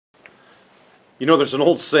You know, there's an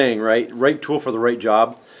old saying, right? Right tool for the right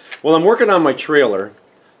job. Well, I'm working on my trailer,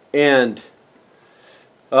 and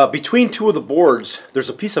between two of the boards, there's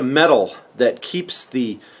a piece of metal that keeps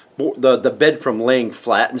the bed from laying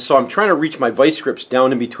flat, and so I'm trying to reach my vice grips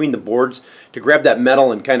down in between the boards to grab that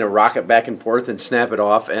metal and kind of rock it back and forth and snap it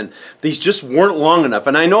off, and these just weren't long enough.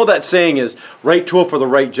 And I know that saying is right tool for the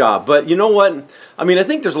right job, but you know what? I mean, I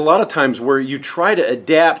think there's a lot of times where you try to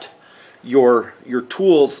adapt your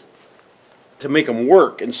tools to make them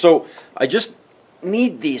work, and so I just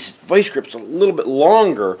need these vice grips a little bit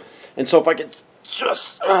longer. And so if I could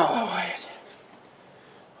just, oh,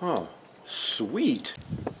 sweet.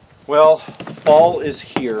 Well, fall is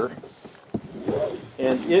here,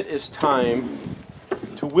 and it is time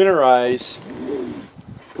to winterize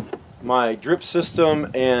my drip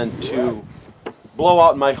system and to blow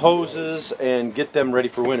out my hoses and get them ready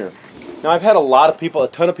for winter. Now, I've had a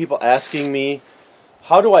ton of people asking me,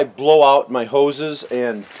 how do I blow out my hoses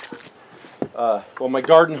and well, my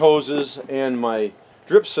garden hoses and my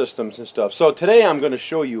drip systems and stuff. So today I'm going to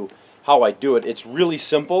show you how I do it. It's really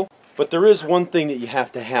simple, but there is one thing that you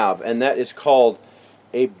have to have, and that is called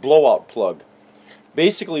a blowout plug.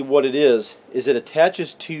 Basically what it is it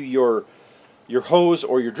attaches to your hose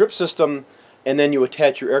or your drip system, and then you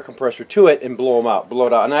attach your air compressor to it and blow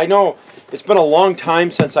it out. And I know it's been a long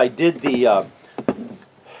time since I did the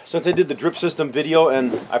drip system video,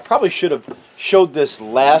 and I probably should have showed this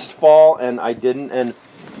last fall, and I didn't. And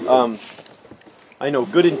I know,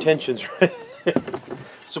 good intentions, right?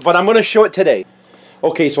 But I'm going to show it today.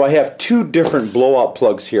 Okay, so I have two different blowout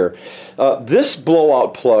plugs here. This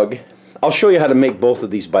blowout plug, I'll show you how to make both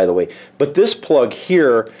of these, by the way. But this plug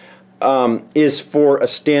here is for a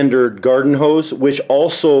standard garden hose, which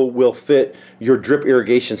also will fit your drip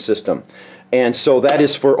irrigation system. And so that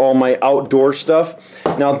is for all my outdoor stuff.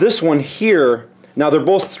 Now this one here, now they're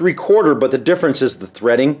both 3/4, but the difference is the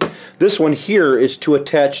threading. This one here is to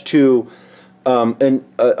attach to a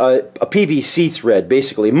PVC thread,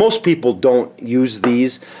 basically. Most people don't use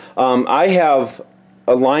these. I have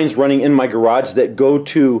lines running in my garage that go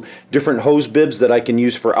to different hose bibs that I can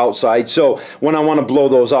use for outside. So when I want to blow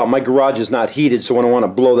those out, my garage is not heated, so when I want to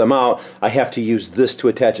blow them out, I have to use this to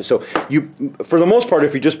attach it. So for the most part,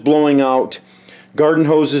 if you're just blowing out garden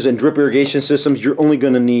hoses and drip irrigation systems, you're only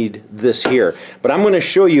going to need this here. But I'm going to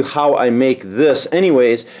show you how I make this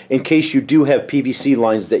anyways, in case you do have PVC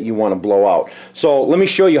lines that you want to blow out. So let me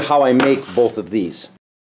show you how I make both of these.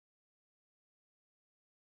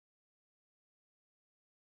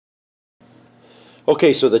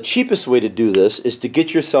 Okay, so the cheapest way to do this is to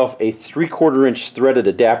get yourself a 3/4 inch threaded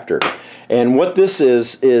adapter. And what this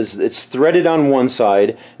is it's threaded on one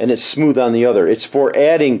side and it's smooth on the other. It's for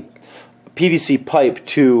adding PVC pipe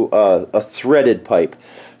to a threaded pipe.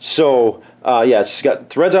 So yeah, it's got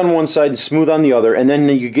threads on one side and smooth on the other, and then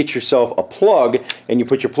you get yourself a plug and you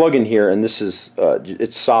put your plug in here, and this is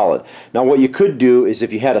it's solid. Now what you could do is,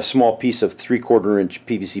 if you had a small piece of 3/4 inch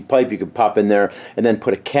PVC pipe, you could pop in there and then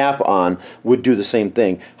put a cap on, would do the same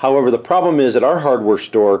thing. However, the problem is at our hardware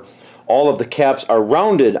store, all of the caps are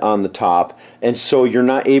rounded on the top, and so you're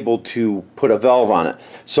not able to put a valve on it.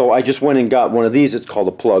 So I just went and got one of these. It's called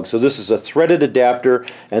a plug. So this is a threaded adapter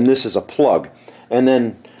and this is a plug. And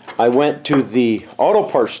then I went to the auto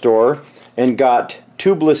parts store and got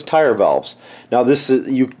tubeless tire valves. Now this is,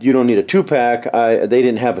 you don't need a 2-pack. They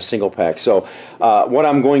didn't have a single pack. So what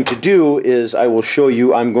I'm going to do is I will show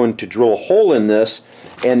you. I'm going to drill a hole in this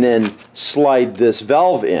and then slide this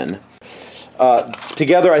valve in.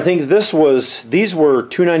 Together, I think these were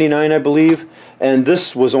 $2.99, I believe, and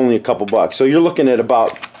this was only a couple bucks. So you're looking at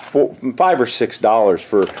about $5 or $6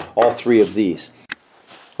 for all three of these.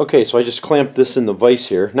 Okay, so I just clamped this in the vise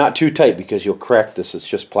here, not too tight because you'll crack this. It's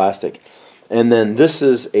just plastic. And then this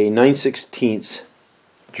is a 9/16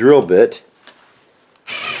 drill bit.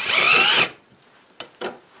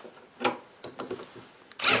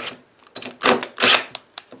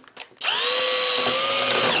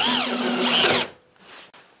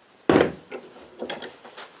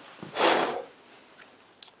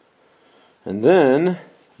 And then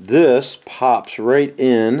this pops right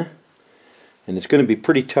in, and it's going to be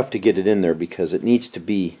pretty tough to get it in there because it needs to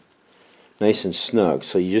be nice and snug.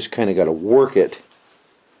 So you just kind of got to work it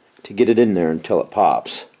to get it in there until it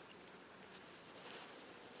pops.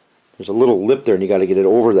 There's a little lip there, and you got to get it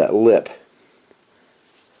over that lip.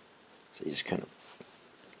 So you just kind of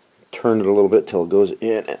turn it a little bit till it goes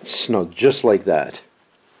in and snug, just like that.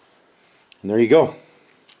 And there you go.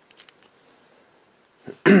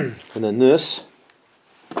 And then this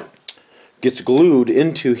gets glued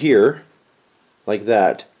into here like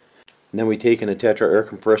that, and then we take and attach our air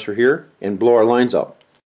compressor here and blow our lines up.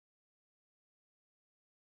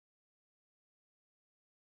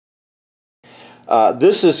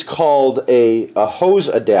 This is called a hose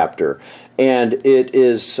adapter, and it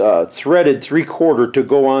is threaded 3/4 to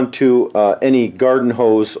go onto any garden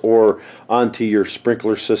hose or onto your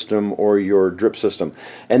sprinkler system or your drip system.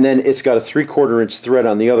 And then it's got a 3/4 inch thread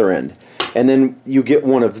on the other end. And then you get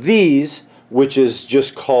one of these, which is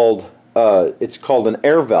just called, it's called an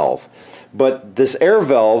air valve. But this air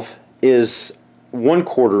valve is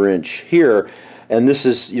 1/4 inch here, and this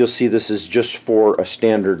is, you'll see this is just for a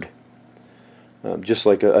standard, just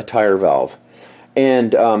like a tire valve.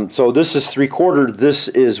 And so this is 3/4, this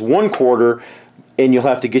is 1/4, and you'll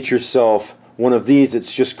have to get yourself one of these.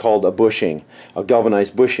 It's just called a bushing, a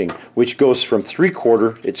galvanized bushing, which goes from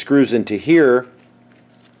 3/4, it screws into here.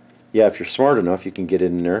 Yeah, if you're smart enough, you can get it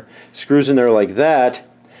in there. Screws in there like that,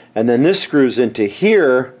 and then this screws into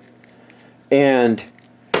here, and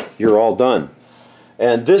you're all done.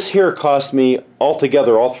 And this here cost me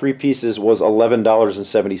altogether, all 3 pieces, was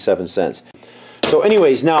 $11.77. So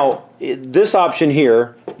anyways, now this option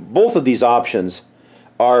here, both of these options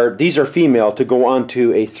are, these are female to go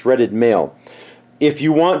onto a threaded male. If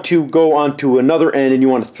you want to go onto another end and you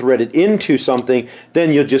want to thread it into something,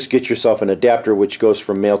 then you'll just get yourself an adapter which goes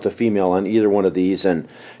from male to female on either one of these, and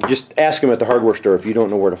just ask them at the hardware store if you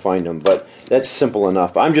don't know where to find them. But that's simple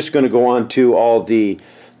enough. I'm just going to go on to all the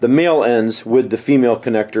male ends with the female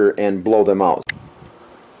connector and blow them out.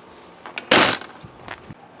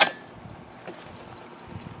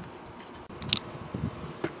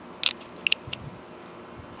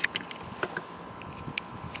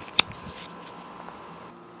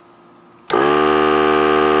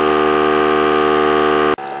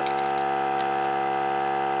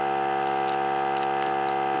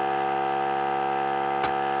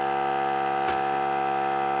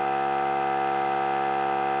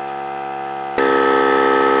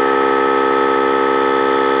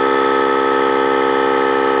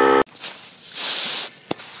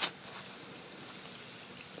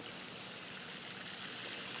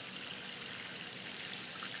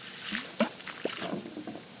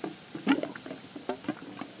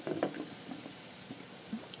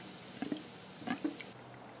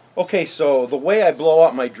 Okay, so the way I blow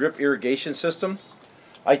out my drip irrigation system,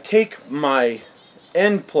 I take my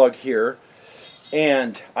end plug here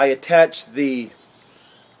and I attach the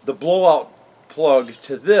blowout plug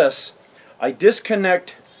to this. I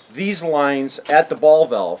disconnect these lines at the ball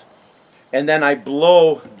valve, and then I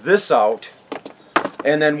blow this out,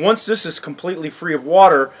 and then once this is completely free of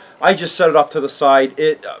water, I just set it off to the side.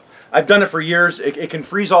 I've done it for years. It can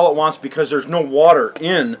freeze all at once because there's no water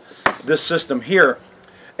in this system here.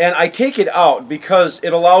 And I take it out because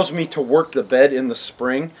it allows me to work the bed in the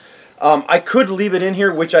spring. I could leave it in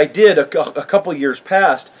here, which I did a couple years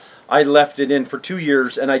past. I left it in for 2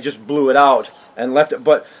 years and I just blew it out and left it.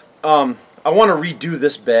 But I want to redo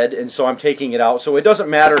this bed, and so I'm taking it out. So it doesn't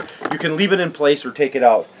matter. You can leave it in place or take it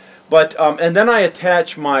out. But and then I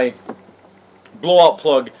attach my blowout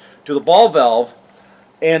plug to the ball valve,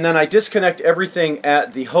 and then I disconnect everything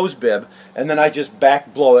at the hose bib, and then I just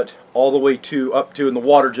back blow it all the way up to, and the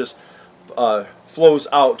water just flows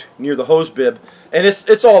out near the hose bib. And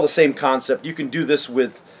it's all the same concept. You can do this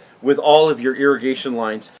with all of your irrigation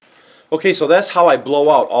lines. Okay, so that's how I blow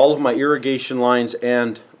out all of my irrigation lines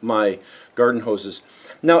and my garden hoses.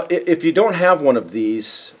 Now, if you don't have one of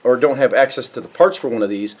these, or don't have access to the parts for one of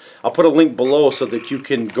these, I'll put a link below so that you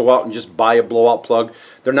can go out and just buy a blowout plug.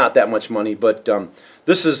 They're not that much money, but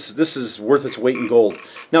this is worth its weight in gold.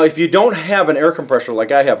 Now, if you don't have an air compressor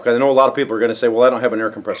like I have, because I know a lot of people are going to say, well, I don't have an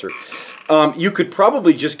air compressor, you could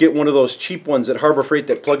probably just get one of those cheap ones at Harbor Freight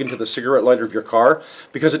that plug into the cigarette lighter of your car,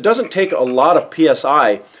 because it doesn't take a lot of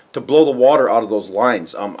PSI to blow the water out of those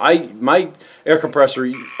lines. My air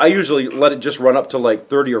compressor, I usually let it just run up to like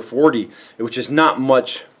 30 or 40, which is not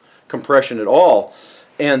much compression at all,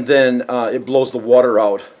 and then it blows the water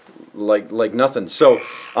out like nothing. So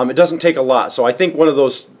it doesn't take a lot. So I think one of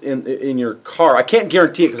those in your car, I can't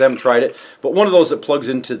guarantee it because I haven't tried it, but one of those that plugs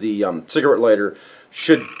into the cigarette lighter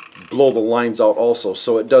should blow the lines out also.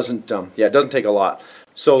 So it doesn't, yeah, it doesn't take a lot.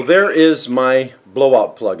 So there is my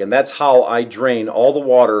blowout plug, and that's how I drain all the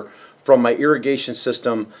water from my irrigation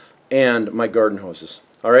system and my garden hoses.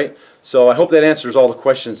 Alright, so I hope that answers all the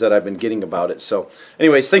questions that I've been getting about it. So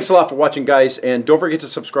anyways, thanks a lot for watching, guys, and don't forget to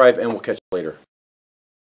subscribe, and we'll catch you later.